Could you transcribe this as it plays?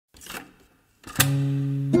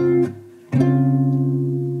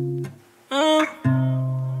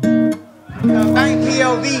Thank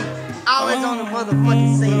POV, always on the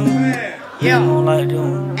motherfucking scene. Yeah,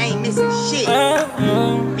 ain't missing shit,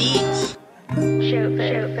 bitch.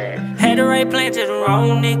 Had the right plan to the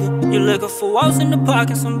wrong nigga. You looking for walls in the park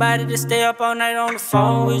and somebody to stay up all night on the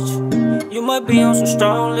phone with you. You must be on some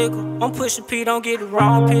strong liquor. I'm pushing P, don't get the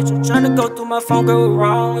wrong picture. Tryna go through my phone, girl, what's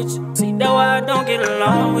wrong with you? See, that's why I don't get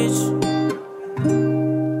along with you.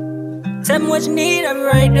 Tell me what you need, I'll be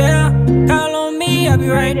right there. Call on me, I'll be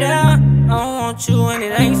right there. I don't want you and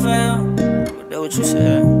it ain't fair, but that's what you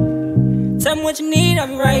said. Tell me what you need, I'll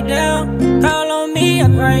be right there. Call on me, I'll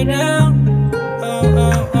be right there.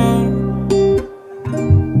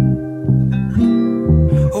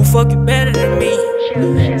 Who fuck you better than me?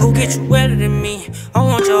 Who get you wetter than me? I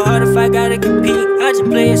want your heart if I gotta compete. I just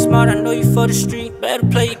play it smart, I know you for the street. Better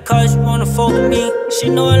play your cards, you wanna fold with me. She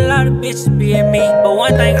know a lot of bitches be at me, but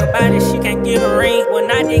one thing about it, she can't get a ring. When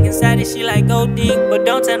I dig inside it, she like go deep, but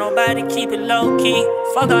don't tell nobody, keep it low key.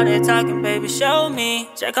 Fuck all that talking, baby, show me.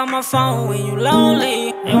 Check on my phone when you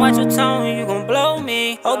lonely, and watch your tone, you gon' blow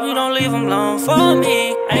me. Hope you don't leave them alone for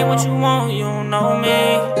me. Ain't what you want, you don't know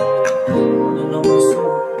me. You know my soul.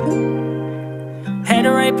 Had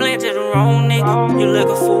the right plan to the wrong nigga. You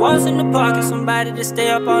looking for walls in the park and somebody to stay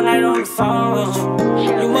up all night on the phone with you.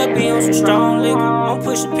 You must be on some strong liquor. I'm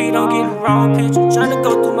pushing P, don't get the wrong picture. Tryna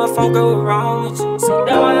go through my phone, girl, what's wrong with you? See,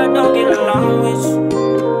 that's why I don't get along with you.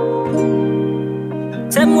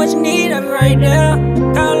 Tell me what you need, I'll be right there.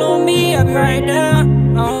 Call on me, I'll be right there. I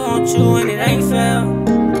don't want you and it ain't fair,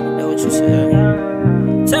 that's what you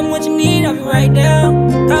said. Tell me what you need, I'll be right there.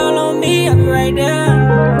 Call on me, I'll be right there.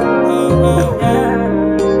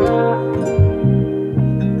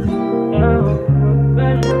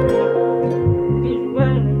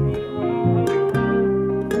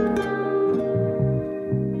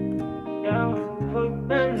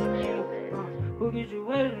 Who get you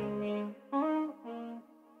better than me?